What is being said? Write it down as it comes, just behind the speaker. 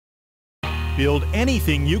Build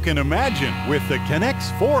anything you can imagine with the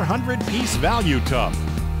NEX 400-piece value tub.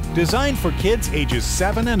 Designed for kids ages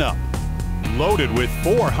 7 and up. Loaded with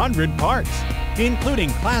 400 parts,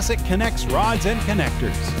 including classic NEX rods and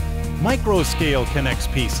connectors, micro-scale NEX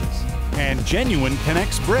pieces, and genuine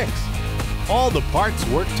NEX bricks. All the parts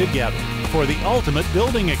work together for the ultimate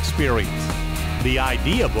building experience. The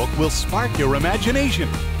idea book will spark your imagination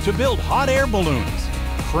to build hot air balloons,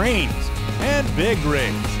 cranes, and big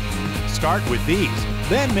rigs. Start with these,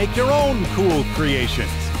 then make your own cool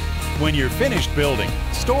creations. When you're finished building,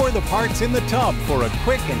 store the parts in the tub for a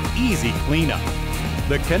quick and easy cleanup.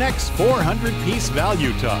 The NEX 400-piece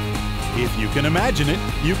value tub. If you can imagine it,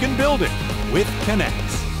 you can build it with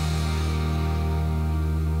NEX.